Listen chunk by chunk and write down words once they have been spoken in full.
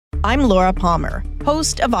I'm Laura Palmer,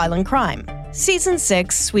 host of Island Crime. Season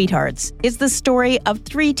 6, Sweethearts, is the story of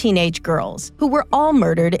 3 teenage girls who were all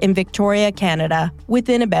murdered in Victoria, Canada,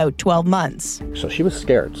 within about 12 months. So she was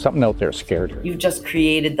scared. Something out there scared her. You've just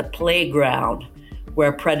created the playground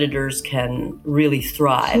where predators can really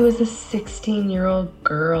thrive. She was a 16-year-old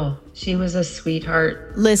girl. She was a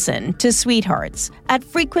sweetheart. Listen to Sweethearts at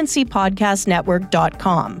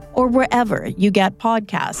frequencypodcastnetwork.com or wherever you get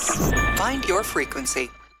podcasts. Find your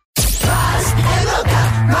frequency.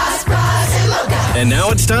 And now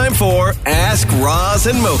it's time for Ask Roz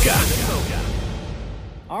and Mocha.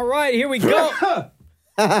 All right, here we go.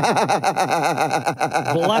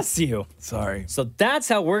 Bless you. Sorry. So that's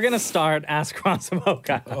how we're going to start Ask Roz and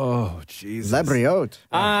Mocha. Oh, Jesus. Labriote.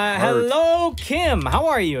 Hello, Kim. How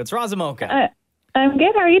are you? It's Roz and Mocha. I'm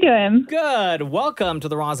good. How are you doing? Good. Welcome to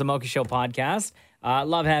the Roz and Mocha Show podcast.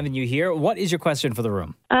 Love having you here. What is your question for the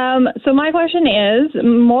room? So my question is,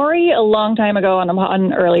 Maury, a long time ago on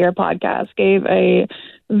an earlier podcast, gave a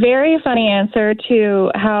very funny answer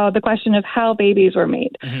to the question of how babies were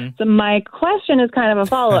made. Mm-hmm. So my question is kind of a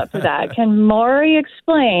follow-up to that. Can Maury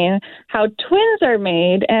explain how twins are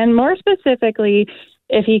made, and more specifically,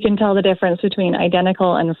 if he can tell the difference between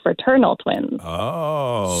identical and fraternal twins?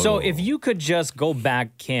 Oh. So if you could just go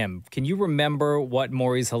back, Kim, can you remember what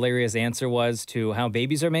Maury's hilarious answer was to how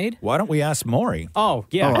babies are made? Why don't we ask Maury? Oh,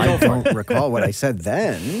 yeah. I don't recall what I said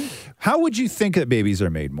then. How would you think that babies are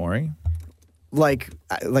made, Maury? Like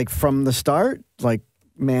from the start? Like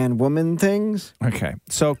man-woman things? Okay.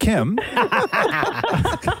 So, Kim,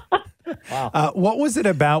 wow. What was it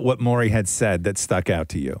about what Maury had said that stuck out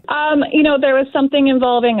to you? There was something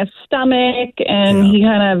involving a stomach, and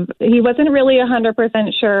he wasn't really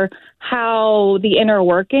 100% sure how the inner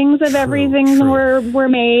workings of everything were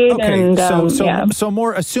made. Okay, and, so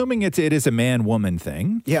more assuming it is a man-woman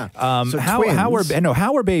thing. Yeah. So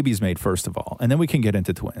how are babies made, first of all, and then we can get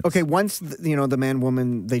into twins. Okay, once the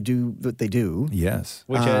man-woman, they do what they do. Yes.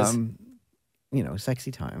 Which is?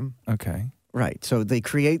 Sexy time. Okay. Right. So they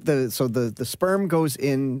create the sperm goes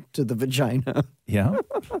into the vagina. Yeah.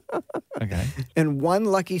 Okay. And one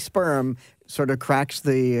lucky sperm sort of cracks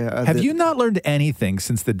the... Have you not learned anything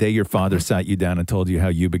since the day your father sat you down and told you how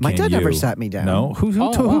you became My dad you? never sat me down. No?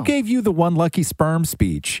 Who gave you the one lucky sperm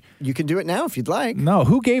speech? You can do it now if you'd like. No.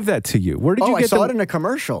 Who gave that to you? Where did you get I saw it in a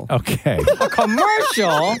commercial. Okay. A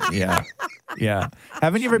commercial? Yeah. Yeah.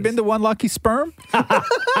 Haven't you ever been to One Lucky Sperm?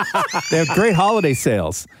 They have great holiday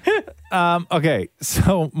sales. Okay.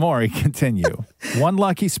 So, Maury, continue. One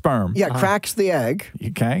lucky sperm. Yeah, cracks the egg.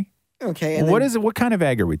 Okay. Okay. And what is it? What kind of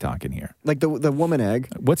egg are we talking here? Like the woman egg.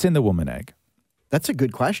 What's in the woman egg? That's a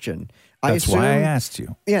good question. That's why I asked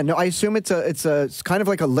you. Yeah, no, I assume it's kind of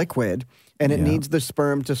like a liquid, and it needs the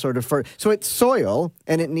sperm to sort of so it's soil,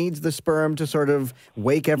 and it needs the sperm to sort of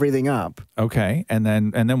wake everything up. Okay, and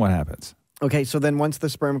then what happens? Okay, so then once the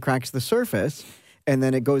sperm cracks the surface, and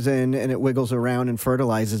then it goes in and it wiggles around and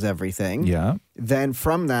fertilizes everything. Yeah. Then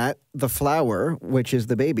from that, the flower, which is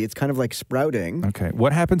the baby, it's kind of like sprouting. Okay.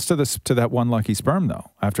 What happens to that one lucky sperm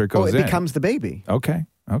though after it goes in? It becomes the baby. Okay.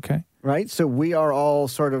 Right? So we are all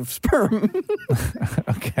sort of sperm.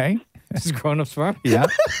 Okay. This is grown-up sperm? Yeah.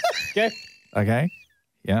 Okay.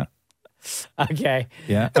 Yeah. Okay.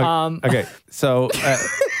 Yeah. Okay. So,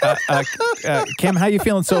 Kim, how you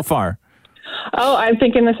feeling so far? Oh, I'm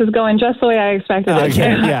thinking this is going just the way I expected it.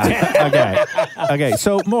 Okay, yeah. Okay.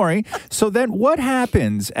 So, Maury, then what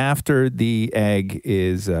happens after the egg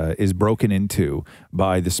is broken into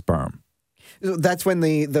by the sperm? That's when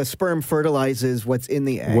the sperm fertilizes what's in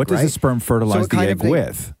the egg. What does the sperm fertilize the egg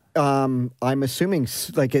with? I'm assuming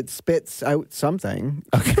like it spits out something.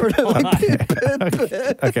 Okay.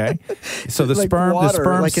 Okay. So the like sperm,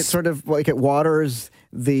 water, like it sort of like it waters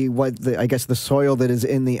the soil that is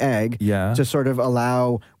in the egg. Yeah. To sort of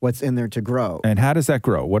allow what's in there to grow. And how does that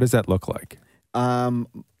grow? What does that look like?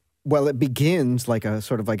 Well, it begins like a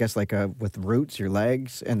sort of, I guess, with roots, your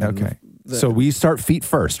legs, and then okay. So we start feet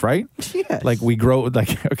first, right? Yes. Like we grow,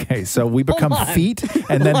 okay. So we become feet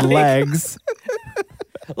and then legs.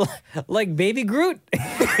 Like Baby Groot in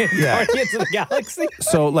Guardians of the Galaxy?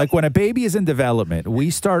 So like when a baby is in development, we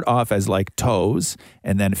start off as like toes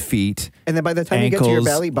and then feet. And then by the time ankles, you get to your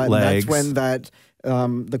belly button, legs. that's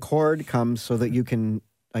when the cord comes so that you can,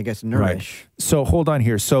 I guess, nourish. Right. So hold on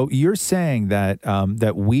here. So you're saying that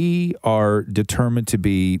that we are determined to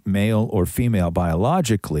be male or female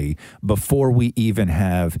biologically before we even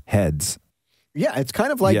have heads. Yeah, it's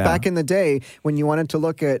kind of like back in the day when you wanted to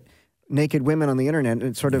look at naked women on the internet, and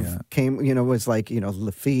it sort of came, was like,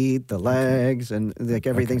 the feet, the legs, and like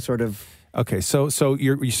everything sort of. Okay, so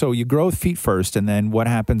you grow feet first, and then what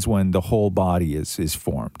happens when the whole body is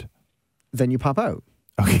formed? then you pop out.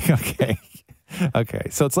 Okay.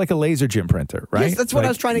 So it's like a laser gym printer, right? Yes, that's what I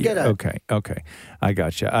was trying to get at. Okay. I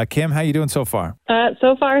gotcha. Kim, how you doing so far?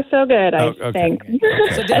 So far, so good, I think.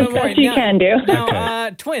 So As best you can do. Now,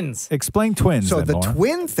 twins. Explain twins. So then, the Laura.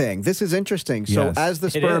 twin thing, this is interesting. So Yes. as the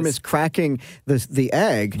It sperm is. is cracking the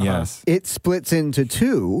egg, Yes. it splits into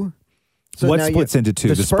two. So What now splits into two,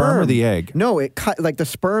 the sperm or the egg? No, it cut like the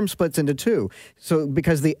sperm splits into two. So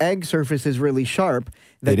because the egg surface is really sharp,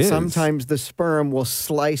 that It is. sometimes the sperm will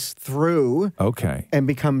slice through Okay. and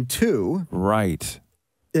become two. Right.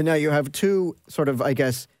 And now you have two sort of, I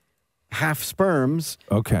guess, half sperms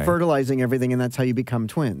Okay. fertilizing everything, and that's how you become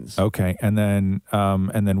twins. Okay. And then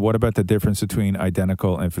what about the difference between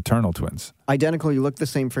identical and fraternal twins? Identical, you look the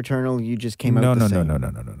same. Fraternal, you just came out No. the same.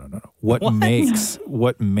 No.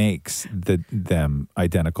 What makes them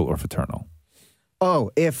identical or fraternal?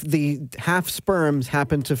 Oh, if the half sperms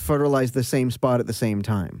happen to fertilize the same spot at the same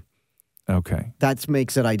time. Okay. That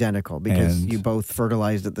makes it identical because And- you both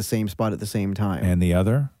fertilized at the same spot at the same time. And the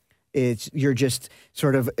other? You're just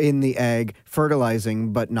sort of in the egg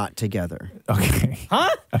fertilizing, but not together. Okay. Huh?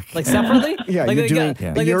 Like separately? Yeah, like you're they doing. got-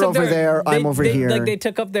 like they You're took over there. I'm over here. Like they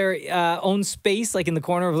took up their own space, like in the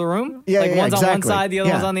corner of the room. Yeah, like yeah, one's on one exactly. side, the other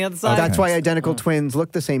Yeah. one's on the other side. That's why identical twins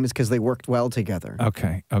look the same, is because they worked well together.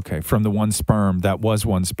 Okay. From the one sperm, that was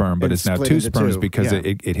one sperm, but And it's now split two into sperms two. because Yeah.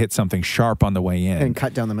 it hit something sharp on the way in. And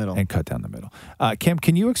cut down the middle. Kim,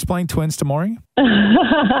 can you explain twins to Maury?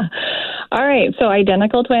 All right. So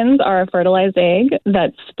identical twins are a fertilized egg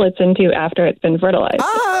that splits into after it's been fertilized.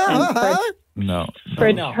 No.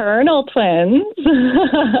 Fraternal twins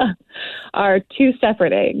are two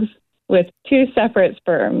separate eggs with two separate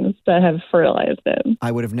sperms that have fertilized it.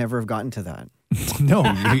 I would have never have gotten to that. No,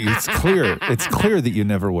 it's clear. It's clear that you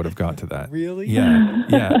never would have got to that. Really? Yeah.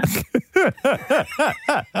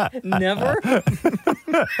 Never?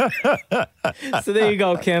 So there you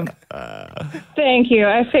go, Kim. Thank you.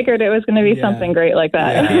 I figured it was going to be something great like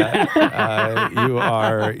that.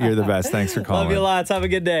 You're the best. Thanks for calling. Love you lots. Have a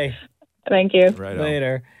good day. Thank you. Right on.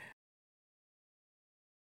 Later.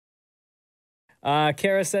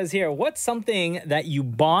 Kara says here, what's something that you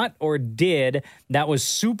bought or did that was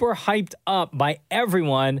super hyped up by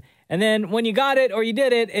everyone, and then when you got it or you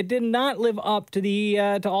did it, it did not live up to the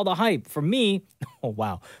to all the hype? For me,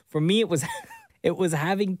 For me, it was it was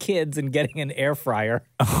having kids and getting an air fryer.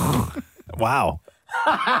 Wow.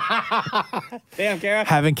 Damn, Kara.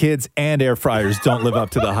 Having kids and air fryers don't live up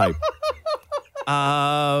to the hype.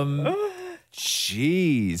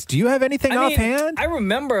 Jeez. Do you have anything offhand? I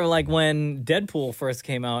remember like when Deadpool first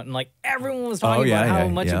came out and like everyone was talking about how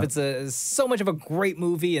much of it's so much of a great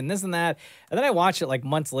movie and this and that. And then I watched it like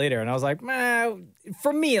months later and I was like,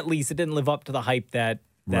 for me at least, it didn't live up to the hype that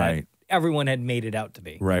Right. everyone had made it out to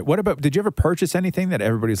be. Right. What about, did you ever purchase anything that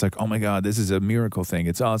everybody's like, oh my God, this is a miracle thing.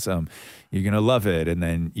 It's awesome. You're going to love it. And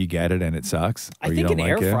then you get it and it sucks. I or you think don't an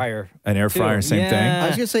like air it? fryer, An air too. fryer, same thing. I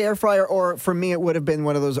was going to say air fryer, or for me, it would have been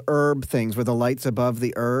one of those herb things where the light's above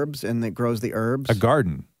the herbs and it grows the herbs. A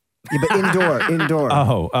garden. Yeah, but indoor.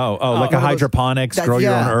 Oh, like a one of those- hydroponics, that's- grow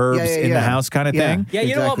your yeah, own herbs yeah, in the yeah. house kind of Yeah. thing. Yeah,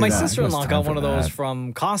 you know what? My Exactly that. sister-in-law It's got time one for of those that.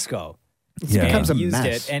 from Costco. Yeah. becomes a Used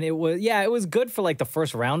mess. it, and it was good for like the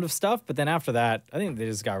first round of stuff, but then after that, I think they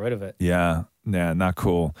just got rid of it. Yeah, not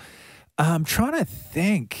cool. I'm trying to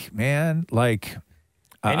think, man. Like,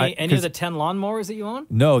 Any of 'cause- the 10 lawnmowers that you own?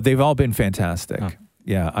 No, they've all been fantastic.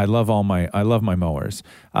 Yeah, I love my mowers.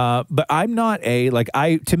 But I'm not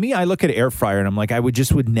to me, I look at air fryer and I'm like, I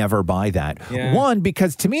would never buy that. Yeah. One,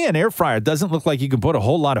 because to me, an air fryer doesn't look like you can put a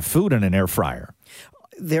whole lot of food in an air fryer.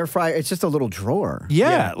 The air fryer, it's just a little drawer.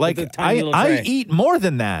 Yeah, with a tiny little I tray. eat more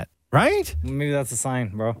than that, right? Maybe that's a sign,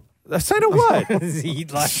 bro. A sign of what?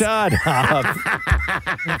 Eat less. Shut up.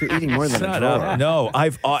 If you're eating more than a Shut drawer. up. No,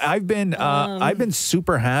 I've been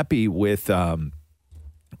super happy with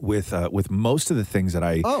most of the things that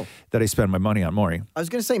I spend my money on, Maury. I was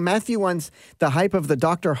going to say, Matthew wants the hype of the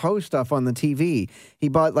Dr. Ho stuff on the TV. He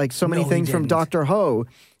bought like so many No, he things from didn't. Dr. Ho,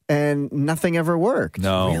 and nothing ever worked.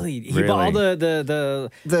 No, Really? He bought all the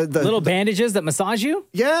little bandages that massage you?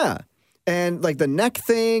 Yeah. And like the neck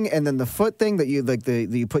thing, and then the foot thing that you like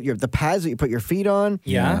you put the pads that you put your feet on.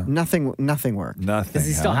 Yeah. Nothing worked. Nothing. Does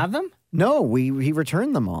he still have them? No, he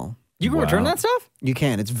returned them all. You can return that stuff? You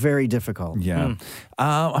can. It's very difficult. Yeah.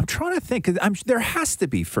 I'm trying to think. 'Cause there has to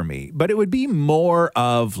be for me, but it would be more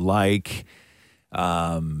of like,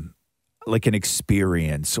 like an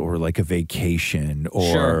experience or like a vacation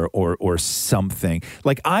Sure. or something.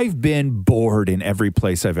 Like I've been bored in every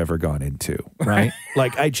place I've ever gone into, right?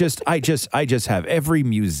 Like I just have every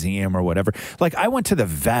museum or whatever. Like I went to the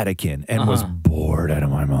Vatican and was bored out of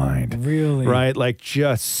my mind. Really? Right? Like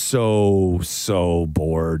just so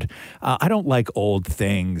bored. I don't like old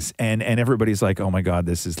things and everybody's like, "Oh my God,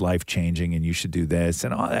 this is life-changing and you should do this."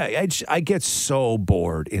 And I get so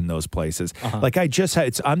bored in those places. Like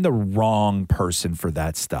I'm the wrong person for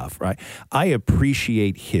that stuff, right? I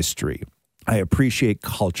appreciate history. I appreciate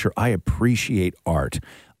culture. I appreciate art.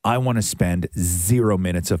 I want to spend 0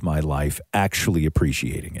 minutes of my life actually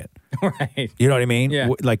appreciating it. Right. You know what I mean? Yeah.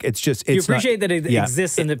 Like it's just You it's not- appreciate that it yeah.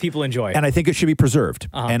 exists and that people enjoy it. And I think it should be preserved.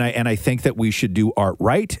 Uh-huh. And I think that we should do art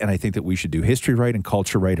right. And I think that we should do history right and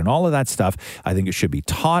culture right and all of that stuff. I think it should be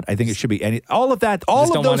taught. I think it should be all of that. All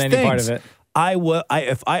Just of don't those want any things. part of it.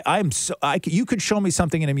 You could show me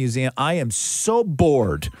something in a museum. I am so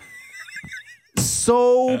bored.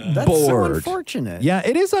 So That's bored. so unfortunate. Yeah,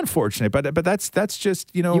 it is unfortunate, but that's just,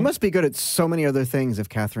 you know. You must be good at so many other things if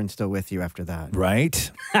Catherine's still with you after that.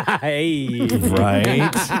 Right? Hey.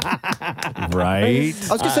 Right. Right. I was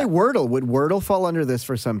going to say Wordle. Would Wordle fall under this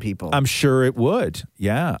for some people? I'm sure it would.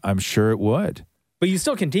 Yeah, I'm sure it would. But you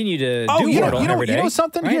still continue to do you Wordle know, every day. you know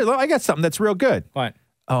something? right? Here, look, I got something that's real good. What?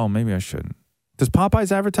 Oh, maybe I shouldn't. Does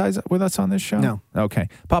Popeyes advertise with us on this show? No. Okay.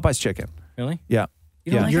 Popeyes chicken. Really? Yeah.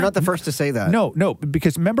 You don't like You're that? not the first to say that. No,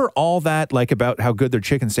 because remember all that like about how good their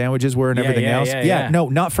chicken sandwiches were and everything else? Yeah. No,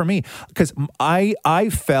 not for me. Because I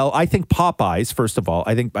think Popeyes, first of all,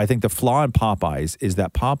 I think the flaw in Popeyes is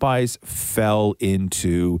that Popeyes fell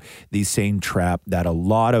into the same trap that a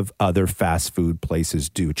lot of other fast food places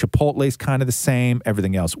do. Chipotle's kind of the same,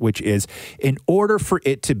 everything else, which is in order for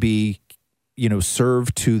it to be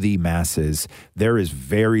served to the masses, there is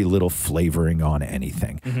very little flavoring on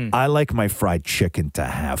anything. Mm-hmm. I like my fried chicken to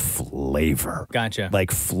have flavor. Gotcha.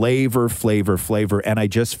 Like flavor. And I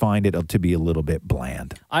just find it to be a little bit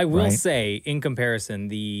bland. I will right? say, in comparison,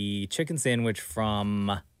 the chicken sandwich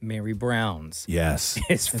from Mary Brown's Yes.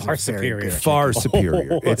 is far superior. Far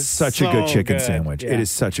superior. It's such a good so chicken good. sandwich. Yeah. It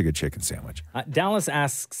is such a good chicken sandwich. Dallas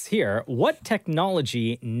asks here, what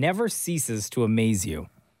technology never ceases to amaze you?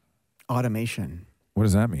 Automation. What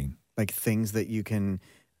does that mean? Like things that you can,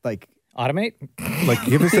 like... Automate? Like,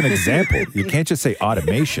 give us an example. You can't just say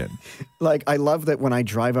automation. Like, I love that when I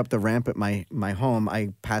drive up the ramp at my home, I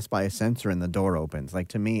pass by a sensor and the door opens. Like,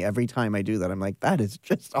 to me, every time I do that, I'm like, that is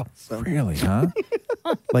just awesome. Really, huh?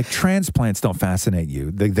 Like, transplants don't fascinate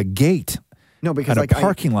you. The gate. No, because at like a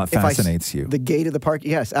parking lot if I fascinates you. The gate of the park,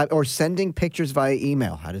 yes. Or sending pictures via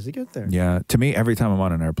email. How does it get there? Yeah. To me, every time I'm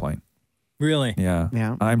on an airplane. Really? Yeah.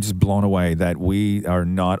 Yeah. I'm just blown away that we are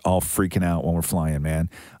not all freaking out when we're flying, man.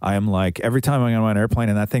 I am like, every time I'm on an airplane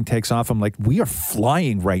and that thing takes off, I'm like, we are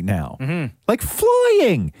flying right now. Mm-hmm. Like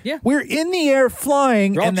flying. Yeah. We're in the air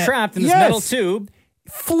flying. You're all and trapped in this metal tube.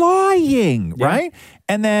 Flying, Yeah. right?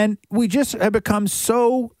 And then we just have become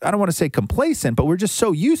so, I don't want to say complacent, but we're just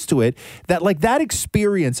so used to it that like that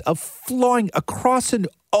experience of flying across an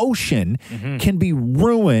ocean can be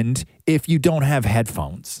ruined if you don't have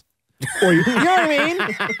headphones. Or you know what I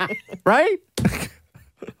mean? Right?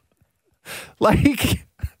 Like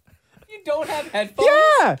You don't have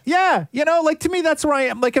headphones? yeah. You know, like to me, that's where I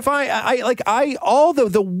am. Like if I all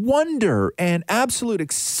the wonder and absolute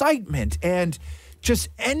excitement and just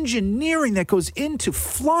engineering that goes into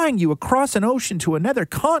flying you across an ocean to another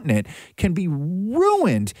continent can be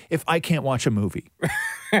ruined if I can't watch a movie.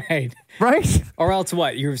 Right. Right? Or else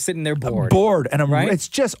what? You're sitting there bored. Bored, and Right? it's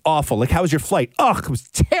just awful. Like, how was your flight? Ugh, it was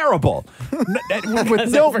terrible.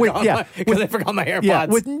 Because I forgot my AirPods. Yeah,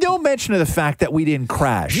 with no mention of the fact that we didn't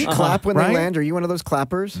crash. You clap when Right? they land? Are you one of those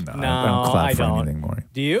clappers? No, No, I don't clap I for don't. anything more.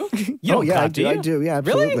 Do you? You Oh, don't yeah, clap, I do do. you? I do. Yeah,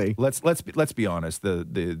 Really? absolutely. Let's be honest.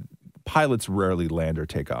 The pilots rarely land or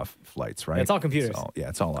take off flights, right? It's all computers.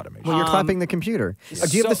 It's all automation. Well, you're clapping the computer.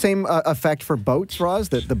 Do you have the same effect for boats, Roz,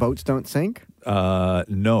 that the boats don't sink?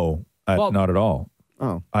 No, Well- not at all.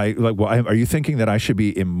 Oh. Are you thinking that I should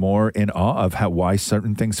be more in awe of why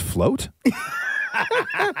certain things float?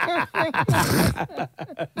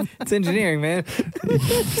 It's engineering, man.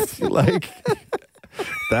 Like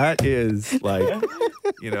that is like,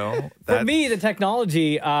 For me, the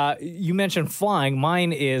technology, you mentioned flying.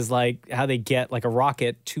 Mine is like how they get like a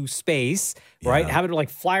rocket to space, right? Have it like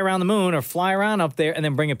fly around the moon or fly around up there and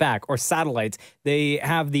then bring it back. Or satellites. They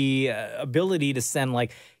have the ability to send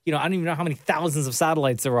like I don't even know how many thousands of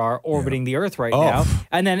satellites there are orbiting the Earth right now.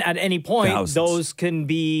 And then at any point, those can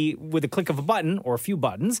be, with a click of a button or a few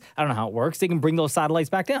buttons, I don't know how it works, they can bring those satellites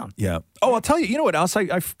back down. Yeah. Oh, I'll tell you, you know what else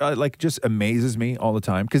I like just amazes me all the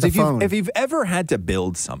time? Because if you've ever had to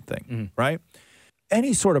build something, right?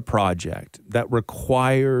 Any sort of project that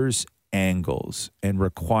requires angles and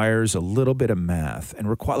requires a little bit of math and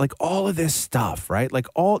like all of this stuff, right? Like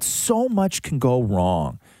so much can go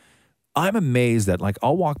wrong. I'm amazed that like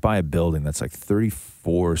I'll walk by a building that's like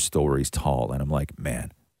 34 stories tall and I'm like,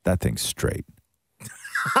 man, that thing's straight.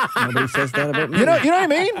 Nobody says that about me. You know what I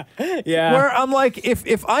mean? Yeah. Where I'm like,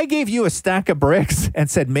 if I gave you a stack of bricks and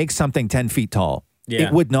said make something 10 feet tall,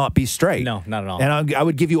 it would not be straight. No, not at all. And I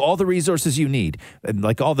would give you all the resources you need, and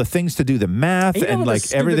like all the things to do the math and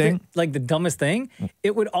like everything. Like the dumbest thing,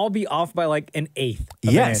 it would all be off by like an eighth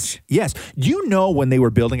of an inch. Yes. You know, when they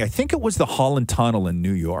were building, I think it was the Holland Tunnel in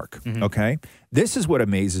New York. Okay. This is what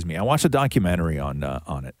amazes me. I watched a documentary on the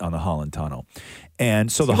Holland Tunnel. And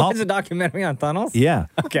so There's a documentary on tunnels? Yeah.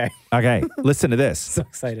 Okay. Okay. Listen to this. So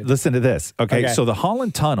excited. Listen to this. Okay. So the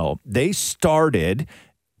Holland Tunnel, they started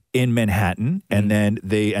in Manhattan, and then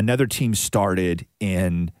another team started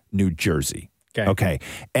in New Jersey. Okay.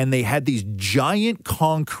 And they had these giant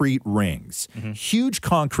concrete rings, huge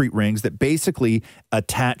concrete rings that basically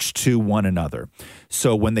attached to one another.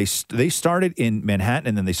 So when they started in Manhattan,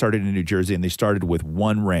 and then they started in New Jersey, and they started with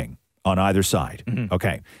one ring on either side.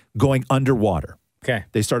 Okay. Going underwater. Okay.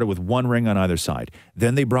 They started with one ring on either side.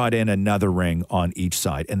 Then they brought in another ring on each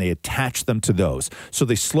side, and they attached them to those. So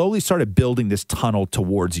they slowly started building this tunnel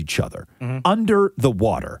towards each other under the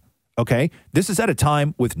water. Okay. This is at a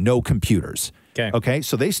time with no computers. Okay.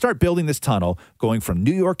 So they start building this tunnel going from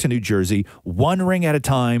New York to New Jersey, one ring at a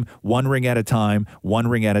time, one ring at a time, one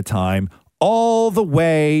ring at a time, all the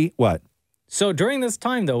way, what? So during this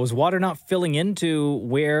time, though, was water not filling into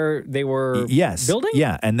where they were building?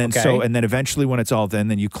 Yeah. And then and then eventually when it's all done,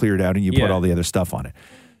 then you clear it out and you put all the other stuff on it.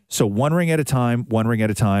 So one ring at a time, one ring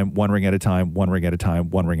at a time, one ring at a time, one ring at a time,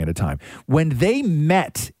 one ring at a time. When they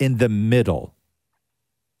met in the middle,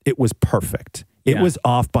 it was perfect. It was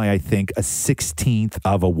off by, I think, a 16th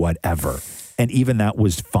of a whatever. And even that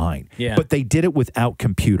was fine. Yeah. But they did it without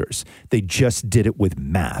computers. They just did it with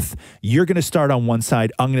math. You're going to start on one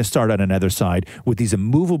side. I'm going to start on another side with these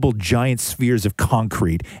immovable giant spheres of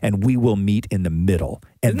concrete, and we will meet in the middle.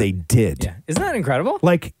 And they did. Yeah. Isn't that incredible?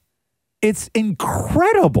 Like, it's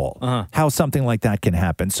incredible how something like that can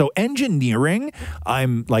happen. So engineering,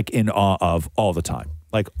 I'm like in awe of all the time.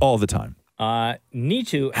 Like all the time.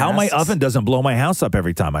 Nitu How my oven doesn't blow my house up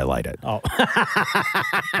every time I light it. Oh.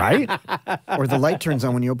 Right? Or the light turns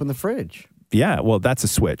on when you open the fridge. Yeah, well, that's a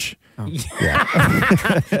switch. Oh.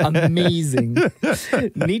 Yeah. Amazing.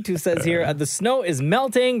 Nitu says here, the snow is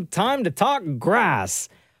melting. Time to talk grass.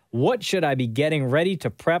 What should I be getting ready to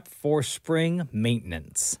prep for spring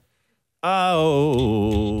maintenance?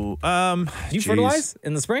 Oh, do you fertilize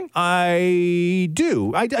in the spring? I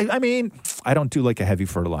do. I mean, I don't do like a heavy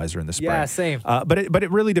fertilizer in the spring. Yeah, same. But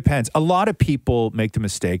it really depends. A lot of people make the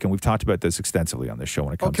mistake, and we've talked about this extensively on this show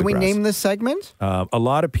when it comes to grass. Can we name this segment? A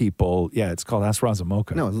lot of people, it's called Ask Roz and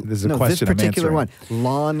Mocha. No, this is a question this particular I'm one,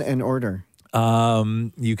 lawn and order.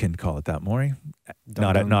 You can call it that, Maury.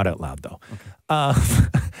 Not out loud, though. Okay.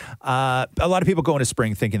 A lot of people go into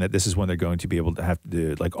spring thinking that this is when they're going to be able to have to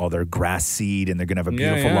do like all their grass seed and they're going to have a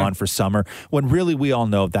beautiful lawn for summer, when really we all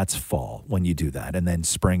know that's fall when you do that. And then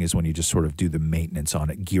spring is when you just sort of do the maintenance on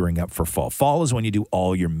it, gearing up for fall. Fall is when you do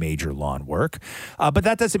all your major lawn work. But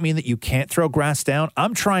that doesn't mean that you can't throw grass down.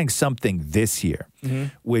 I'm trying something this year,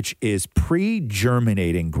 which is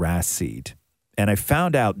pre-germinating grass seed. And I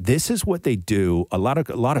found out this is what they do. A lot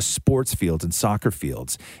of sports fields and soccer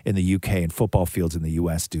fields in the UK and football fields in the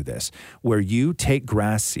US do this, where you take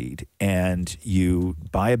grass seed and you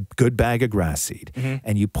buy a good bag of grass seed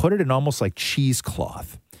and you put it in almost like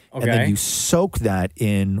cheesecloth. Okay. And then you soak that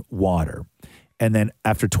in water. And then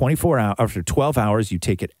after 12 hours, you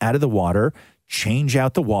take it out of the water, change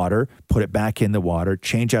out the water, put it back in the water,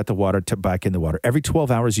 change out the water, back in the water. Every 12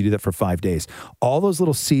 hours, you do that for 5 days. All those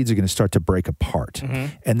little seeds are going to start to break apart.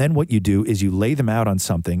 And then what you do is you lay them out on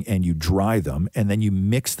something and you dry them, and then you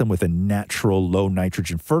mix them with a natural low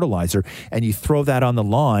nitrogen fertilizer, and you throw that on the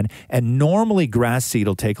lawn. And normally grass seed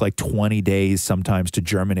will take like 20 days sometimes to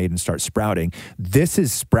germinate and start sprouting. This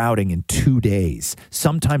is sprouting in 2 days,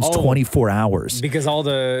 sometimes 24 hours. Because all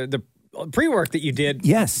the pre-work that you did.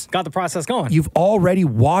 Yes. Got the process going. You've already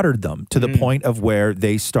watered them to the point of where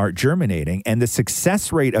they start germinating. And the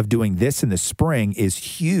success rate of doing this in the spring is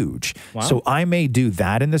huge. Wow. So I may do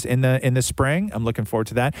that in the spring. I'm looking forward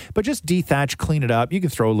to that. But just dethatch, clean it up. You can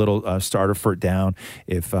throw a little starter fert down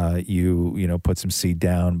if you put some seed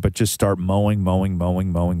down. But just start mowing.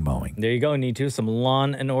 There you go, Need to. Some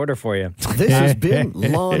lawn and order for you. This has been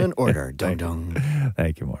Lawn and Order. Dung dung.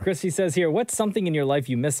 Thank you, Mark. Christy says here, what's something in your life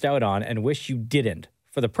you missed out on and wish you didn't?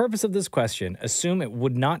 For the purpose of this question, assume it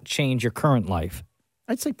would not change your current life.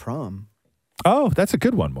 I'd say prom. Oh, that's a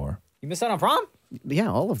good one, more. You missed out on prom? Yeah,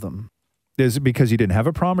 all of them. Is it because you didn't have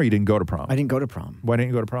a prom or you didn't go to prom? I didn't go to prom. Why didn't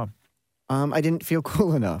you go to prom? I didn't feel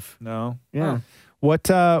cool enough. No? Yeah.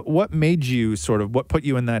 What made you what put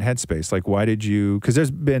you in that headspace? Like, why did you, because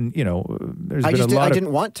there's been, there's been a lot I of...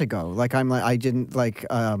 didn't want to go.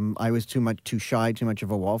 I was too shy, too much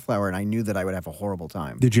of a wallflower, and I knew that I would have a horrible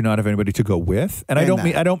time. Did you not have anybody to go with? And I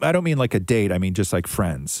don't mean like a date. I mean just like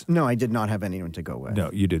friends. No, I did not have anyone to go with.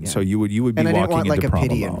 No, you didn't. Yeah. So you would be and I didn't walking want into prom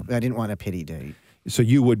pity. alone. I didn't want a pity date. So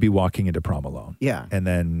you would be walking into prom alone. Yeah. And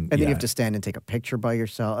then you have to stand and take a picture by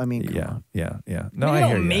yourself. I mean, come on. Yeah. No, I they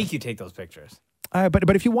hear don't you. make you take those pictures.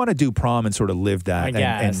 But if you want to do prom and sort of live that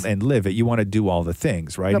and live it, you want to do all the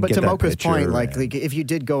things, right? No, and but get to that Mocha's picture point, and- like if you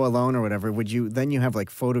did go alone or whatever, then you have like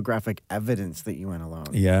photographic evidence that you went alone?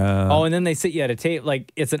 Yeah. Oh, and then they sit you at a table,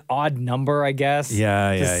 like it's an odd number, I guess.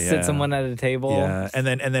 Yeah. Sit someone at a table. Yeah, and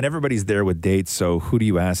then everybody's there with dates. So who do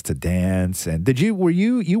you ask to dance? And you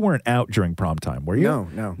weren't out during prom time, were you?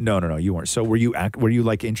 No, you weren't. So were you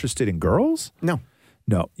like interested in girls? No,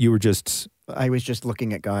 you were just. I was just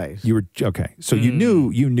looking at guys. You were okay. So you knew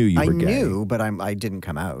you were gay. I knew, but I didn't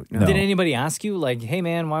come out. No. Did anybody ask you, like, hey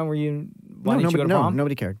man, why didn't you go to prom?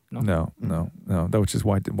 Nobody cared. No. Which is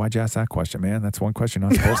why'd you ask that question, man? That's one question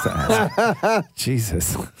you're not supposed to ask.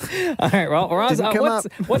 Jesus. All right, well, Roz,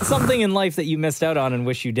 what's something in life that you missed out on and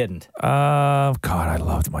wish you didn't? God, I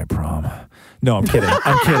loved my prom. No, I'm kidding.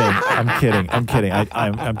 I'm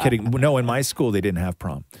kidding. No, in my school they didn't have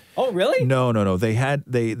prom. Oh, really? No.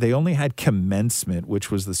 They only had commencement,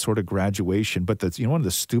 which was the sort of graduation. But one of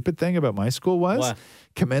the stupid thing about my school was What?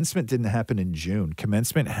 commencement didn't happen in June.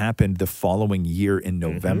 Commencement happened the following year in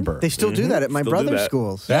November. They still do that at my brother's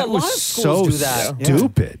schools. That a lot was of schools so do that.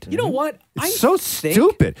 stupid. You know what? It's so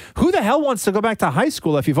stupid. Who the hell wants to go back to high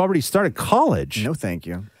school if you've already started college? No, thank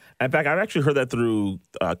you. In fact, I've actually heard that through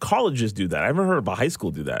colleges do that. I haven't heard about high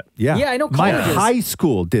school do that. Yeah, I know my colleges. high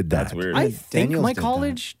school did that. That's weird. I think Daniels my did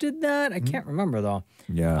college did that. I can't remember though.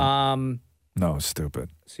 Yeah. No, it's stupid.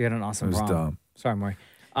 So you had an awesome It was prom. dumb. Sorry, Maury.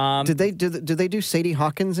 Did they do Sadie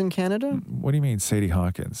Hawkins in Canada? What do you mean, Sadie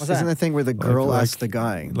Hawkins? What's that? Isn't the thing where the girl asks the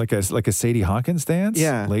guy? Like a Sadie Hawkins dance?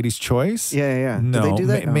 Yeah. Ladies' Choice? Yeah. No, Did they do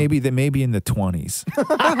that? No. maybe in the 20s.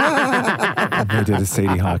 They did a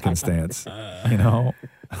Sadie Hawkins dance. I know.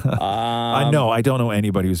 I don't know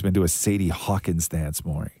anybody who's been to a Sadie Hawkins dance,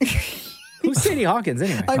 Maury. Who's Sadie Hawkins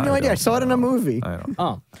anyway? I have no idea. I saw it in a movie. I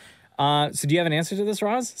don't. So do you have an answer to this,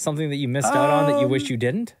 Roz? Something that you missed out on that you wish you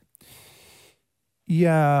didn't?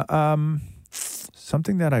 Yeah,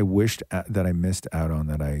 something that I wished that I missed out on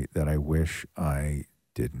that I wish I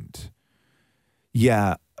didn't.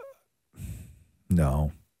 Yeah,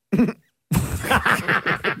 no.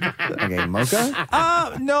 Okay, Mocha?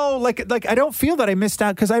 No, like I don't feel that I missed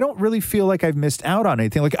out because I don't really feel like I've missed out on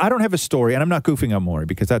anything. Like I don't have a story, and I'm not goofing on Maury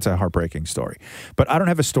because that's a heartbreaking story. But I don't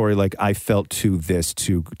have a story like I felt to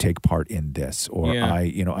take part in this, or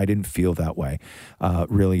I didn't feel that way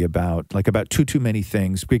really about too many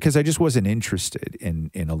things because I just wasn't interested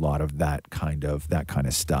in a lot of that kind of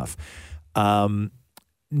stuff.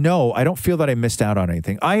 No, I don't feel that I missed out on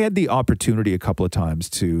anything. I had the opportunity a couple of times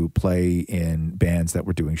to play in bands that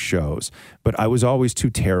were doing shows, but I was always too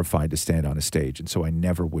terrified to stand on a stage, and so I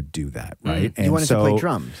never would do that, right? And you wanted to play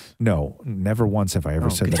drums? No, never once have I ever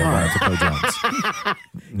said that I wanted to play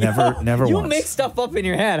drums. Never You once. make stuff up in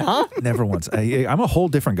your head, huh? Never once. I'm a whole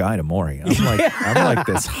different guy to Maury. I'm like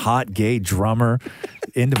this hot gay drummer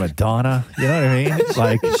into Madonna. You know what I mean?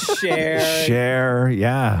 Like Cher.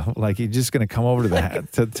 Yeah. Like you're just gonna come over to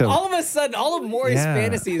the all of a sudden, all of Maury's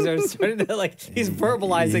fantasies are starting to he's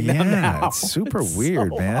verbalizing them now. Yeah, it's super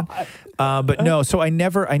weird, man. But no, so I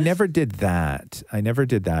never did that. I never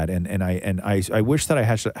did that, and I wish that I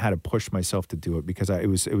had to push myself to do it because it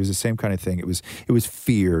was the same kind of thing. It was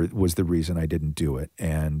fear was the reason I didn't do it,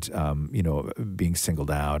 and being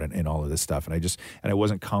singled out and all of this stuff, and I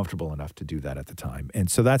wasn't comfortable enough to do that at the time, and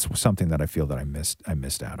so that's something that I feel that I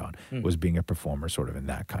missed out on was being a performer, sort of in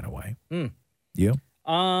that kind of way. You?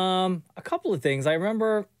 A couple of things. I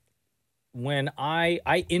remember when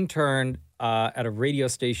I interned at a radio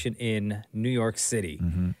station in New York City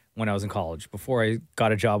when I was in college, before I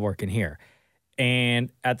got a job working here.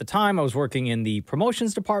 And at the time, I was working in the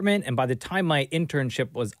promotions department. And by the time my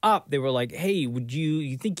internship was up, they were like, hey, would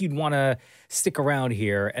you think you'd want to stick around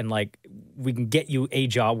here and like we can get you a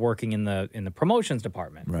job working in the promotions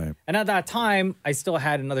department. Right. And at that time, I still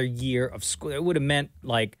had another year of school. It would have meant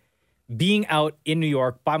like being out in New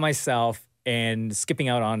York by myself and skipping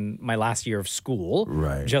out on my last year of school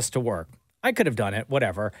just to work. I could have done it,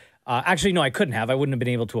 whatever. Actually, no, I couldn't have. I wouldn't have been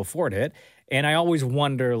able to afford it. And I always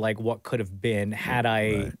wonder, like, what could have been had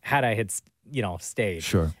I had stayed.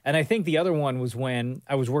 Sure. And I think the other one was when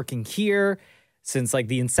I was working here since like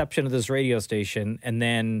the inception of this radio station, and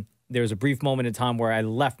then there was a brief moment in time where I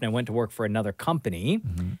left and I went to work for another company.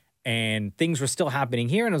 And things were still happening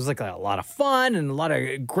here, and it was like a lot of fun and a lot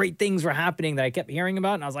of great things were happening that I kept hearing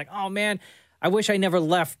about. And I was like, oh man, I wish I never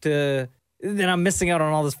left. Then I'm missing out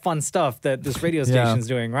on all this fun stuff that this radio station's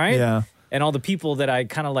doing, right? Yeah. And all the people that I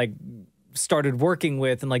kind of like started working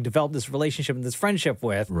with and like developed this relationship and this friendship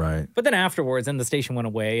with. Right. But then afterwards, then the station went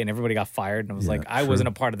away and everybody got fired. And I was like, I wasn't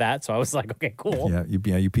a part of that. So I was like, okay, cool. Yeah,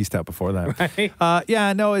 you pieced out before that. Right?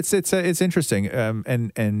 It's interesting.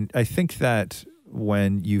 And I think that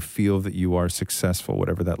when you feel that you are successful,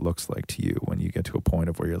 whatever that looks like to you, when you get to a point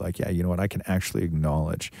of where you're like, yeah, you know what, I can actually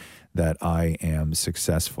acknowledge that I am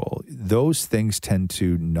successful, those things tend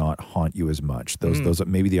to not haunt you as much. Those are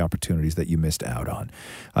maybe the opportunities that you missed out on.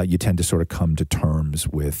 You tend to sort of come to terms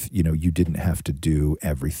with, you didn't have to do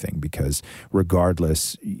everything, because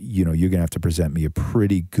regardless, you're going to have to present me a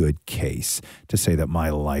pretty good case to say that my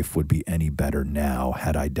life would be any better now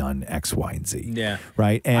had I done X, Y, and Z. Yeah.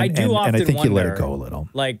 Right? And I do often I think wonder, you let it go a little.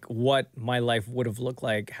 Like what my life would have looked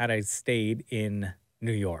like had I stayed in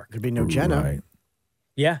New York. There'd be no Jenna. Right.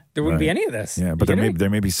 Yeah, there wouldn't be any of this. Yeah, but there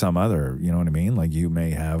may be some other, you know what I mean? Like you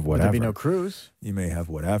may have whatever. There'd be no cruise. You may have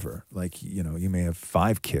whatever. Like, you may have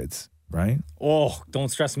 5 kids, right? Oh, don't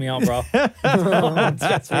stress me out, bro. Don't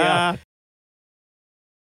stress me out.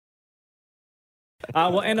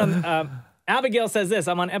 We'll end on... Abigail says this,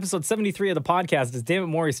 I'm on episode 73 of the podcast. Does David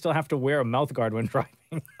Morey still have to wear a mouth guard when driving?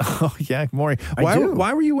 Oh, yeah, Morey.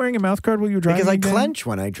 Why were you wearing a mouth guard while you were driving? Because I clench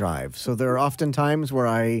when I drive. So there are often times where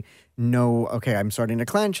I know, okay, I'm starting to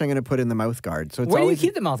clench. I'm going to put in the mouth guard. So it's Where do you always,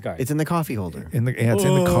 keep the mouth guard? It's in the coffee holder. It's in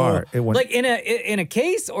the car. Like in a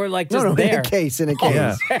case or like just no, there? in a case.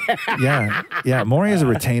 Yeah. Maury has a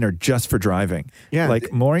retainer just for driving. Yeah.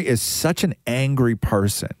 Like Maury is such an angry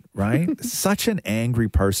person, right? Such an angry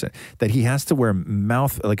person that he has to wear a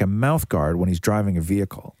mouth guard when he's driving a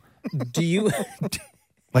vehicle. Do you...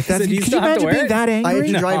 Like that? So Can you imagine being that angry? I had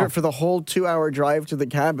to drive it for the whole 2-hour drive to the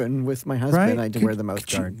cabin with my husband. Right? I had to wear the mouth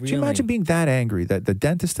guard. Could you imagine being that angry that the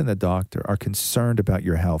dentist and the doctor are concerned about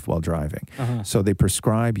your health while driving? So they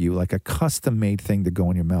prescribe you like a custom-made thing to go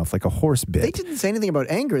in your mouth, like a horse bit. They didn't say anything about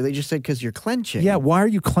anger. They just said because you're clenching. Yeah, why are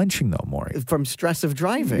you clenching though, Maury? From stress of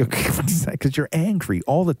driving. Because you're angry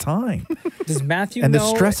all the time. Does Matthew and know?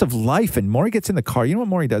 The stress of life. And Maury gets in the car. You know what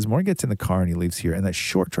Maury does? Maury gets in the car and he leaves here. And that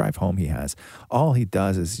short drive home he has, all he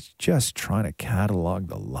does is just trying to catalog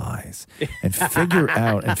the lies and figure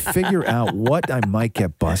out what I might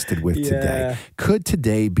get busted with today. Could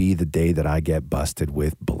today be the day that I get busted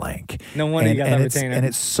with blank? No wonder you got that retainer. And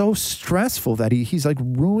it's so stressful that he's like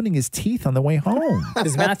ruining his teeth on the way home.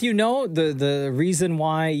 Does Matthew know the reason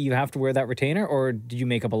why you have to wear that retainer, or did you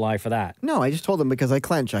make up a lie for that? No, I just told him because I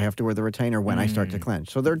clench, I have to wear the retainer when I start to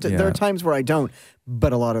clench. So there are times where I don't,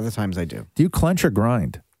 but a lot of the times I do. Do you clench or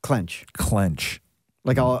grind? Clench.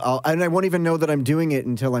 Like and I won't even know that I'm doing it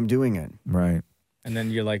until I'm doing it. Right. And then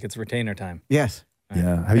you're like, it's retainer time. Yes.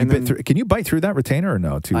 Yeah. Have you been through? Can you bite through that retainer or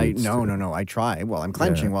no? No. I try. Well, I'm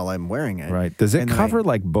clenching while I'm wearing it. Right. Does it cover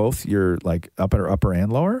like both your like upper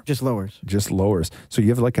and lower? Just lowers. Just lowers. So you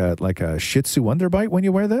have like a Shih Tzu underbite when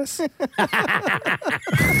you wear this?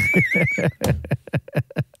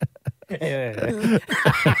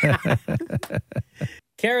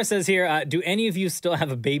 Kara says here, do any of you still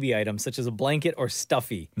have a baby item, such as a blanket or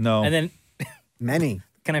stuffy? No. And then... Many.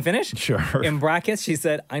 Can I finish? Sure. In brackets, she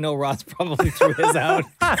said, I know Ross probably threw his out.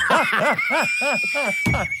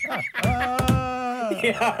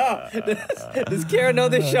 Does Kara know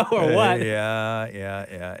this show or what?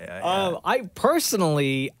 Yeah. I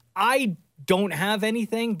personally, I don't have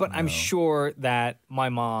anything, but I'm sure that my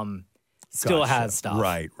mom still has stuff.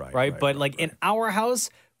 Right. But like in our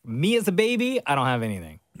house, me as a baby, I don't have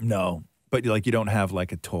anything. No. But like you don't have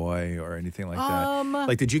like a toy or anything like that?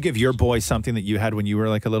 Like did you give your boy something that you had when you were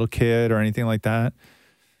like a little kid or anything like that?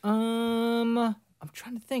 I'm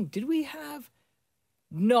trying to think. Did we have...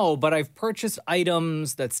 No, but I've purchased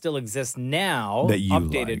items that still exist now. That you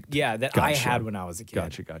updated. liked. Yeah, that I Gotcha. had when I was a kid.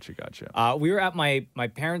 Gotcha. We were at my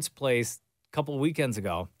parents' place a couple of weekends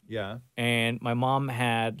ago. Yeah. And my mom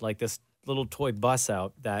had like this little toy bus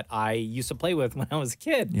out that I used to play with when I was a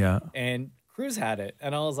kid. Yeah. And Cruz had it.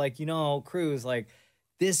 And I was like, Cruz, like,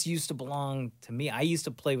 this used to belong to me. I used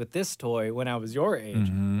to play with this toy when I was your age.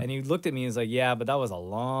 Mm-hmm. And he looked at me and was like, yeah, but that was a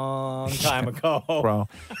long time ago. Bro,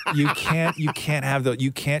 you can't have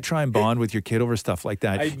you can't try and bond with your kid over stuff like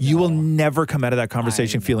that. I You will never come out of that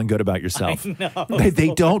conversation feeling good about yourself.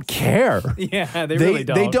 They don't care. Yeah, they really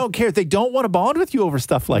don't. They don't care. They don't want to bond with you over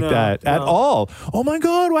stuff like that at all. Oh my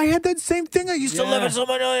God, I had that same thing. I used to love it so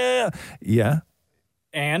much. Oh, yeah.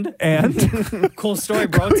 And? Cool story,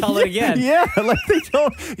 bro. Tell it again. Yeah, like they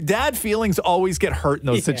don't. Dad feelings always get hurt in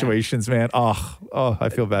those situations, man. Oh, I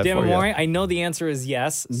feel bad Damn for it, you. Maury, I know the answer is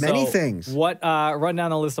yes. Many So things. What? Run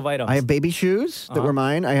down a list of items. I have baby shoes that were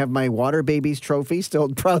mine. I have my water babies trophy still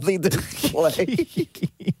proudly displayed.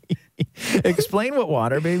 Explain what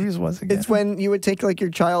water babies was again. It's when you would take like your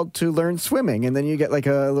child to learn swimming, and then you get like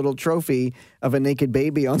a little trophy of a naked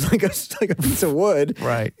baby on like a piece of wood,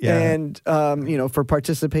 right? Yeah, and for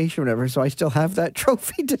participation, or whatever. So I still have that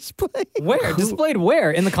trophy displayed. Where displayed?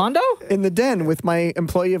 Where in the condo? In the den with my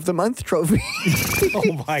Employee of the Month trophy.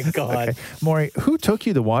 Oh my God, okay. Maury, who took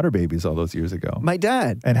you to water babies all those years ago? My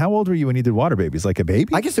dad. And how old were you when you did water babies? Like a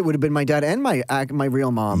baby? I guess it would have been my dad and my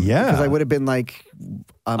real mom. Yeah, because I would have been like.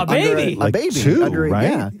 A baby. Like a baby. 2, under, right?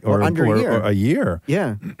 Yeah, or under a year. Or a year.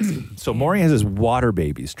 Yeah. So Maury has his water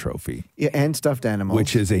babies trophy. Yeah, and stuffed animals.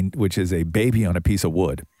 Which is a baby on a piece of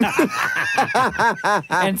wood.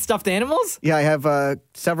 And stuffed animals? Yeah, I have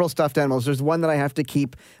several stuffed animals. There's one that I have to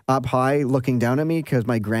keep up high looking down at me because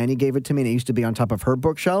my granny gave it to me and it used to be on top of her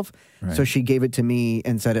bookshelf. Right. So she gave it to me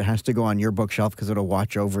and said it has to go on your bookshelf because it'll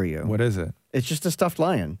watch over you. What is it? It's just a stuffed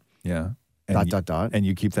lion. Yeah. Dot. And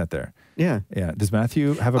you keep that there. Yeah. Yeah. Does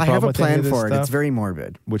Matthew have a problem I have a with any plan of this for it. stuff? It's very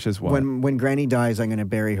morbid. Which is what? When Granny dies, I'm going to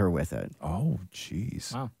bury her with it. Oh,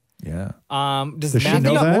 jeez. Wow. Yeah. Does she Matthew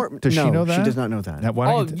know that? Does no, she know that? she does not know that. Now,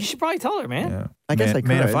 why Oh, don't you should probably tell her, man. Yeah. I guess I could.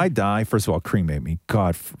 Man, if I die, first of all, cremate me.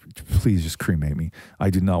 God, please just cremate me.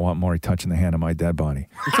 I do not want Maury touching the hand of my dead body.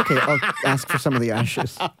 It's okay. I'll ask for some of the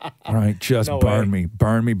ashes. All right, just No burn way. me,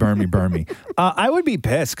 burn me, burn me, burn me. I would be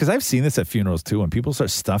pissed because I've seen this at funerals too. When people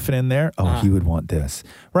start stuffing in there, he would want this,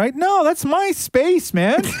 right? No, that's my space,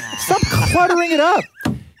 man. Stop cluttering it up.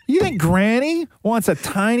 You think Granny wants a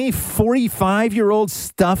tiny 45-year-old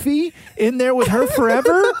stuffy in there with her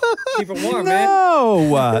forever? Keep it warm,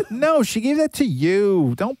 man. No, she gave that to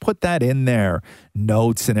you. Don't put that in there.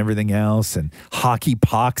 Notes and everything else and hockey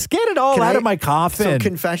pucks. Get it all out of my coffin. So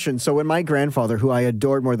confession. So when my grandfather, who I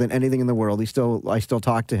adored more than anything in the world, I still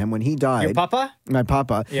talk to him. When he died, Your papa? My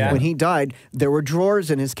papa. Yeah. When he died, there were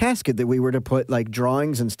drawers in his casket that we were to put like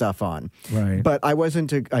drawings and stuff on. Right. But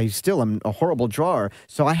I still am a horrible drawer.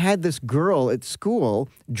 So I had this girl at school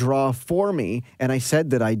draw for me, and I said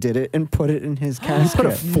that I did it and put it in his casket. You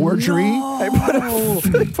put a forgery?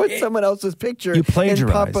 I put someone else's picture. You plagiarized.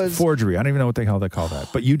 in Papa's. Forgery. I don't even know what they call that.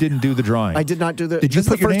 But you didn't do the drawing. I did not do the. Did you this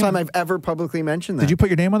put is the your first name? time I've ever publicly mentioned that. Did you put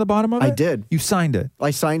your name on the bottom of it? I did. You signed it. I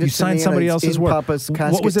signed it. You to signed me, somebody and it's else's in work. Papa's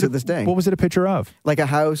casket to this day. What was it a picture of? Like a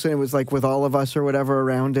house, and it was like with all of us or whatever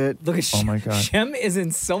around it. Look at Oh my God. Shem is in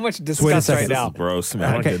so much Wait a disgust second. right now. Gross,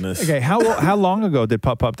 man. My goodness. Okay. How long ago did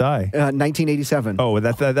Pop die? 1987. Oh,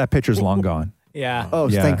 that picture's long gone. Yeah. Oh,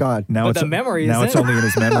 Yeah. thank God. Now But it's the memory now is it's in. only in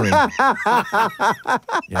his memory.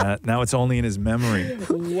 Yeah, now it's only in his memory.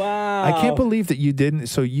 Wow. I can't believe that you didn't.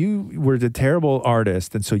 So you were the terrible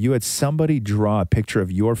artist, and so you had somebody draw a picture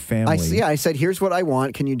of your family. I said, here's what I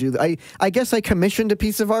want. Can you do that? I guess I commissioned a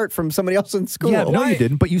piece of art from somebody else in school. Yeah, no, you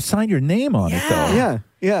didn't. But you signed your name on it, though. Yeah.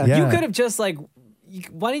 Yeah. You could have just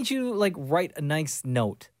why didn't you write a nice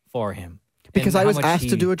note for him? Because And I how was much asked he-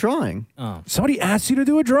 to do a drawing. Oh. Somebody asked you to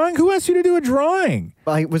do a drawing? Who asked you to do a drawing?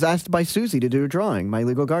 I was asked by Susie to do a drawing, my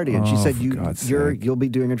legal guardian. She Oh, said, for God's sake. you'll be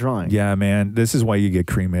doing a drawing. Yeah, man. This is why you get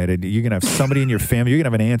cremated. You're going to have somebody in your family. You're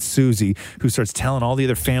going to have an Aunt Susie who starts telling all the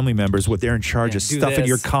other family members what they're in charge of do stuffing this.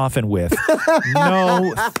 your coffin with.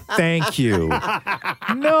 No, thank you.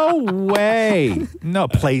 No way. No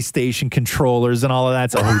PlayStation controllers and all of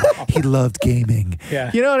that. Oh, he loved gaming.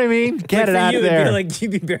 Yeah. You know what I mean? Get it for out you, of there.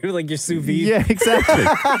 You'd be buried with your sous vide Yeah, exactly.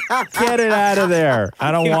 Get it out of there.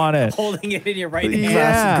 I don't want it. Holding it in your right hand.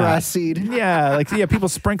 Yeah. Grass seed. Yeah, like people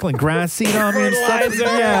sprinkling grass seed on me and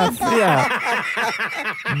stuff. Yeah.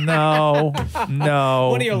 No.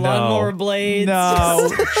 One of your lawnmower blades. No,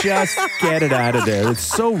 just get it out of there. It's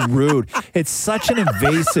so rude. It's such an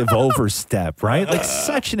invasive overstep, right? Like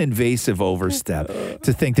such an invasive overstep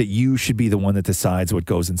to think that you should be the one that decides what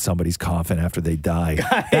goes in somebody's coffin after they die.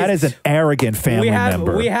 That is an arrogant family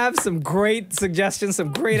member. We have some great suggestions,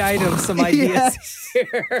 some great items, some ideas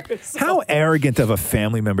here. How arrogant of a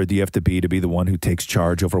family member do you have to be the one who takes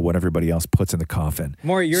charge over what everybody else puts in the coffin?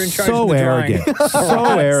 Maury, you're in charge so of the arrogant. drawing.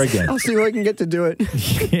 So arrogant. I'll see who I can get to do it.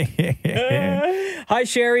 Hi,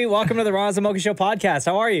 Sherry. Welcome to the Roz and Mocha Show podcast.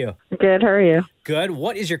 How are you? Good. How are you? Good.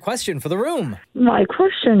 What is your question for the room? My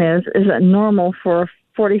question is it normal for a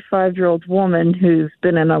 45-year-old woman who's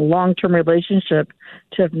been in a long-term relationship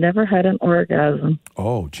to have never had an orgasm?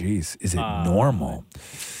 Oh, geez. Is it normal?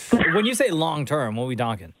 When you say long term, what are we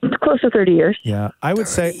talking? It's close to 30 years. Yeah, I would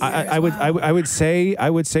say I would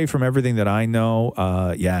say from everything that I know,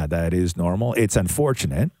 yeah, that is normal. It's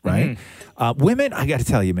unfortunate, right? Women, I got to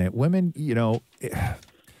tell you, man, women,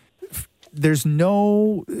 there's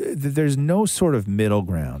no sort of middle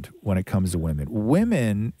ground when it comes to women.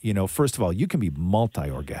 Women, first of all, you can be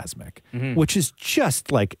multi-orgasmic, which is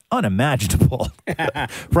just like unimaginable,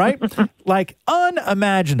 right? Like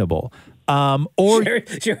unimaginable. Or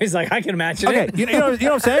Sherry's like, I can imagine okay, it. you know what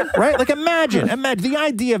I'm saying, right? Like imagine the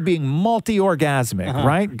idea of being multi-orgasmic,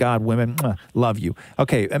 right? God, women, love you.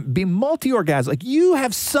 Okay, be multi-orgasmic. Like you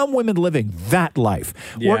have some women living that life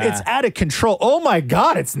where it's out of control. Oh my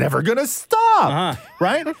God, it's never gonna stop,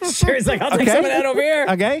 right? Sherry's like, I'll take some of that over here.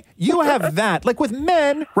 Okay, you have that. Like with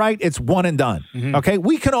men, right? It's one and done. Okay,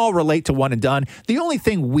 we can all relate to one and done. The only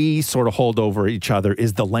thing we sort of hold over each other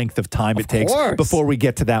is the length of time it takes before we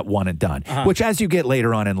get to that one and done. Which, as you get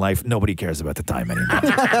later on in life, nobody cares about the time anymore.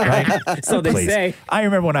 Right? So they say. I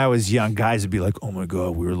remember when I was young, guys would be like, "Oh my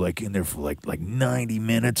God, we were like in there for like 90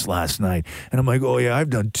 minutes last night," and I'm like, "Oh yeah,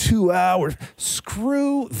 I've done 2 hours."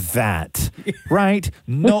 Screw that, right?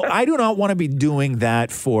 No, I do not want to be doing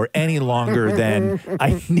that for any longer than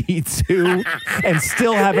I need to, and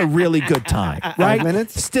still have a really good time. Right? 5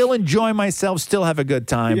 minutes? Still enjoy myself, still have a good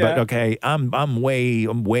time. Yeah. But okay, I'm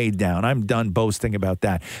way down. I'm done boasting about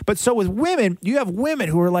that. But so with women, you have women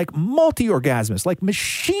who are like multi-orgasmists, like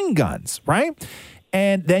machine guns, right?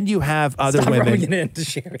 And then you have other Stop rubbing women, it into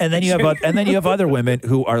Sherry. and then you have other women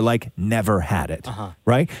who are like never had it,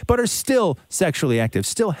 right? But are still sexually active,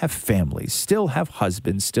 still have families, still have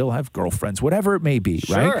husbands, still have girlfriends, whatever it may be,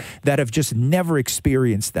 right? That have just never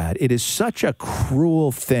experienced that. It is such a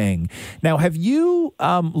cruel thing. Now, have you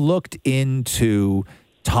looked into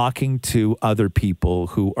talking to other people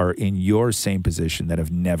who are in your same position that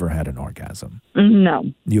have never had an orgasm?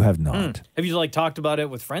 No. You have not. Have you like talked about it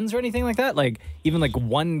with friends or anything like that? Like even like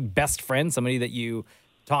one best friend, somebody that you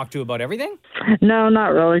talk to about everything? No, not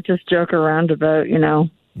really. Just joke around about,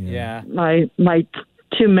 Yeah. my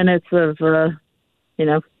 2 minutes of,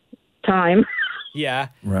 time. Yeah.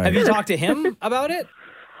 Right. Have you talked to him about it?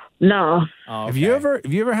 No. Oh, Have you ever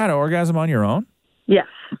had an orgasm on your own? Yes.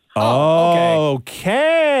 Okay.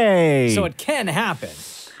 So it can happen.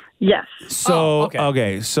 Yes. So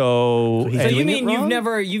okay. So So you mean you've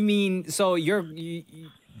never? You mean so your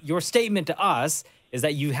statement to us is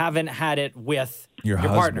that you haven't had it with Your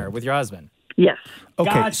partner, husband. with your husband? Yes. Okay.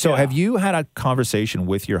 Gotcha. So have you had a conversation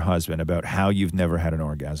with your husband about how you've never had an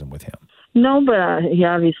orgasm with him? No, but he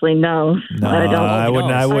obviously knows. No, I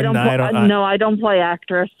wouldn't. No, I don't play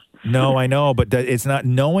actress. No, I know, but it's not.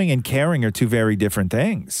 Knowing and caring are two very different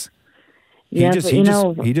things. He Yeah, just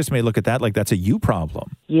he just may look at that like that's a you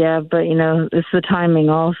problem. Yeah, but it's the timing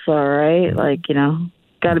also, right? Like,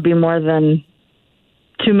 got to be more than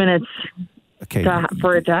 2 minutes Okay,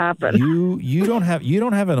 for it to happen. you don't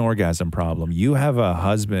have an orgasm problem. You have a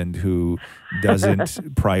husband who doesn't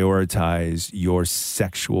prioritize your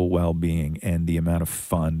sexual well-being and the amount of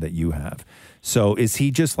fun that you have. So is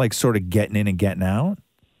he just like sort of getting in and getting out?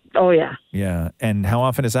 Oh, yeah. Yeah. And how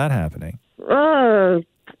often is that happening? A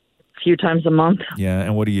few times a month. Yeah.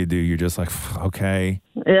 And what do? You're just like, okay.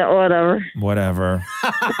 Yeah, whatever.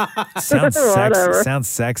 Sounds sexy. Whatever. Sounds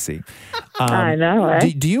sexy. I know,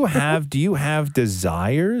 eh? Do you have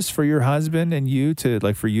desires for your husband and you to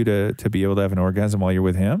be able to have an orgasm while you're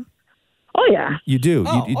with him? Oh, yeah. You do.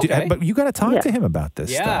 Oh, you do. okay. But you got to talk Yeah. to him about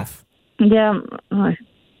this stuff. Yeah.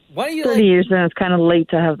 Why do you 30 years in, it's kind of late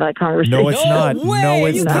to have that conversation. No, it's not. way. No,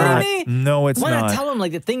 it's You not. kidding me? No, it's Why not not. tell him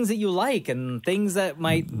like the things that you like and things that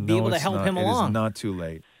might be No, able to it's help not. him It is along? not too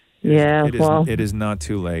late. Yeah, It is well. it is not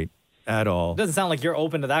too late. At all. Doesn't sound like you're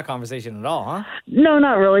open to that conversation at all, huh? No,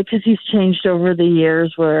 not really, because he's changed over the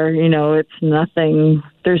years where, it's nothing.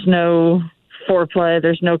 There's no foreplay.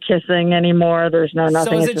 There's no kissing anymore. There's no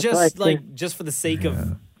nothing. So is It's it just just for the sake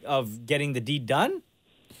of getting the deed done?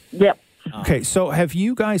 Yep. Okay, so have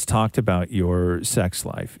you guys talked about your sex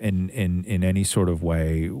life in any sort of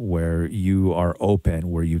way where you are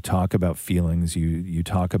open, where you talk about feelings, you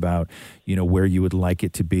talk about, where you would like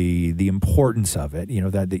it to be, the importance of it,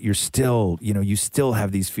 that you're still, you still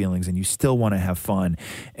have these feelings and you still want to have fun,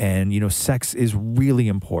 and, sex is really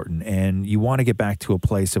important, and you want to get back to a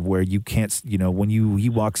place of where you can't, when he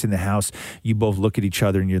walks in the house, you both look at each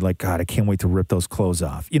other and you're like, God, I can't wait to rip those clothes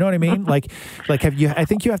off. You know what I mean? I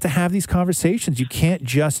think you have to have these conversations. You can't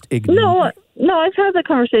just ignore. No, I've had the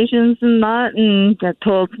conversations and got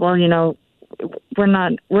told, well, we're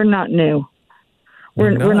not new.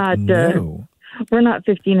 We're not new. We're not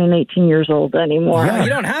 15 and 18 years old anymore. You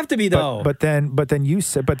don't have to be though. But then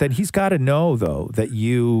he's got to know though that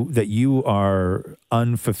you are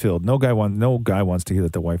unfulfilled. No guy wants to hear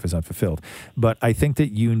that the wife is unfulfilled. But I think that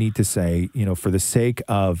you need to say, for the sake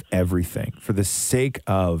of everything, for the sake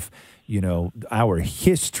of our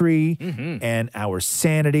history and our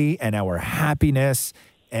sanity and our happiness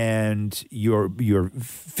and your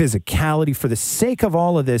physicality, for the sake of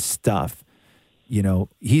all of this stuff,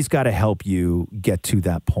 he's got to help you get to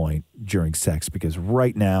that point during sex, because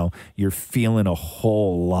right now you're feeling a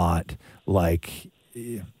whole lot like,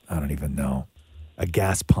 I don't even know, a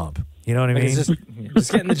gas pump. You know what I mean?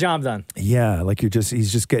 Just getting the job done. Yeah, like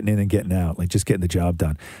he's just getting in and getting out, like just getting the job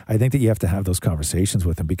done. I think that you have to have those conversations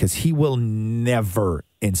with him, because he will never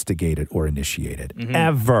instigate it or initiate it,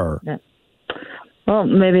 ever. Yeah. Well,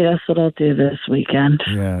 maybe that's what I'll do this weekend.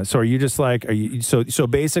 Yeah. So are you just like, so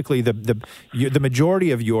basically the majority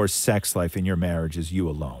of your sex life in your marriage is you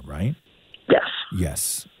alone, right? Yes.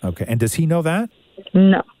 Yes. Okay. And does he know that?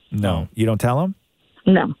 No. No. You don't tell him?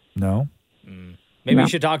 No. No? Maybe you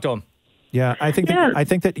should talk to him. Yeah, I think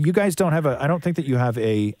that you guys don't have I don't think that you have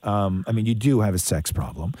you do have a sex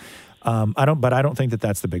problem. I don't think that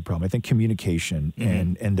that's the big problem. I think communication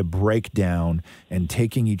and the breakdown and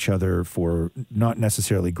taking each other for not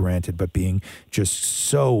necessarily granted, but being just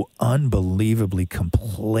so unbelievably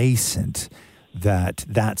complacent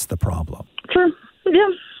that's the problem. Sure. Yeah.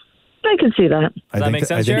 I can see that. Does that make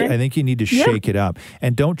sense, Jerry? I think you need to shake it up,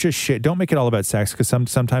 and don't make it all about sex, because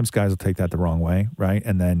sometimes guys will take that the wrong way, right?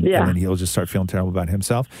 And then he'll just start feeling terrible about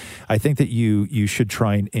himself. I think that you should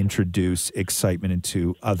try and introduce excitement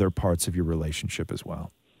into other parts of your relationship as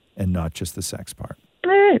well, and not just the sex part. All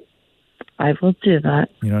right. I will do that.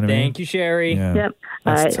 You know what I mean? Thank you, Sherry. Yeah. Yep.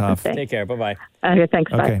 That's tough. Take care. Bye-bye. Okay,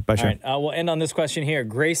 thanks. Okay, Bye. bye, Sherry. All right, we'll end on this question here.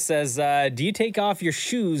 Grace says, do you take off your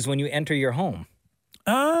shoes when you enter your home?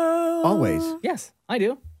 Always. Yes, I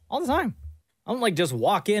do. All the time. I don't just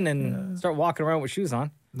walk in and start walking around with shoes on.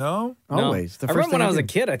 No? Always. I remember when I was a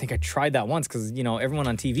kid, I think I tried that once because, everyone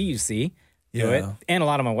on TV you see do it. And a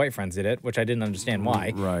lot of my white friends did it, which I didn't understand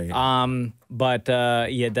why. Right.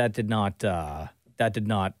 That did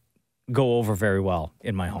not go over very well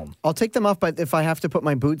in my home. I'll take them off, but if I have to put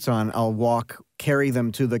my boots on, I'll carry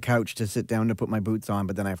them to the couch to sit down to put my boots on,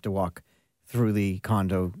 but then I have to walk through the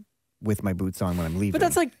condo with my boots on when I'm leaving. But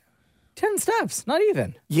that's like 10 steps, not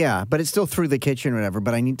even. Yeah, but it's still through the kitchen or whatever,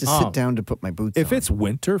 but I need to sit down to put my boots on. If it's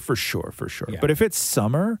winter, for sure. Yeah. But if it's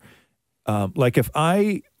summer, like if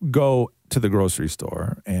I go to the grocery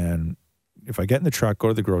store and if I get in the truck, go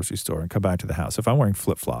to the grocery store and come back to the house, if I'm wearing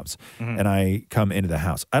flip-flops and I come into the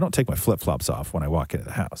house, I don't take my flip-flops off when I walk into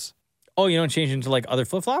the house. Oh, you don't change into other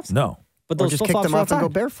flip-flops? No. But those or just kick flip-flops them off and go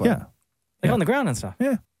barefoot. Yeah. On the ground and stuff.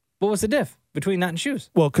 Yeah. What was the diff between that and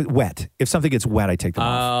shoes? Well, wet. If something gets wet, I take them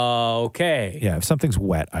off. Oh, okay. Yeah, if something's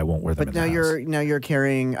wet, I won't wear them But in the house. now you're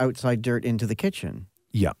carrying outside dirt into the kitchen.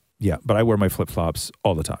 Yeah. But I wear my flip-flops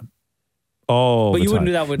all the time. But you wouldn't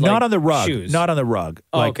do that with not on the rug. shoes. Not on the rug.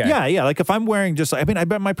 Oh, okay. Yeah. Like if I'm wearing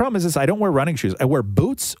my problem is this: I don't wear running shoes. I wear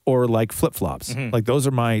boots or flip flops. Like those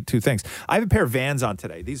are my two things. I have a pair of Vans on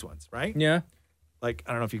today. These ones, right? Yeah. Like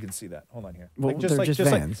I don't know if you can see that. Hold on here. Well, they're just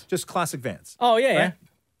Vans. Just classic Vans. Oh yeah, right?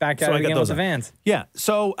 Back So out I got again those with the on. Vans. Yeah.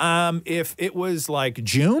 So if it was like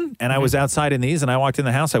June and I was outside in these and I walked in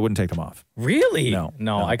the house, I wouldn't take them off. Really? No,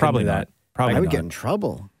 I probably couldn't do not. that. Probably I would not. get in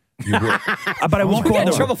trouble. You would. But I won't You go get on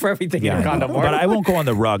in the trouble for everything in your condo, Mark. But I won't go on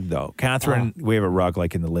the rug though. Catherine, we have a rug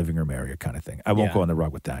like in the living room area kind of thing. I won't go on the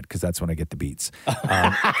rug with that because that's when I get the beats.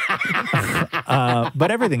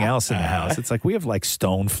 But everything else in the house, it's like we have like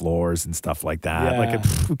stone floors and stuff like that. Yeah. Like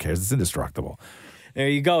who cares? It's indestructible. There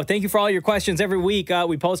you go. Thank you for all your questions every week.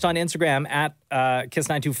 We post on Instagram at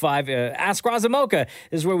Kiss925. Ask Roz and Mocha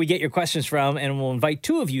is where we get your questions from, and we'll invite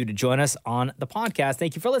two of you to join us on the podcast.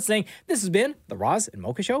 Thank you for listening. This has been the Roz and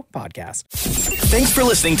Mocha Show podcast. Thanks for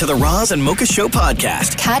listening to the Roz and Mocha Show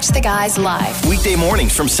podcast. Catch the guys live Weekday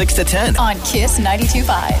mornings from 6 to 10 on Kiss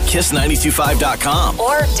 92.5. Kiss925.com.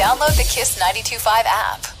 Or download the Kiss 92.5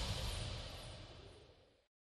 app.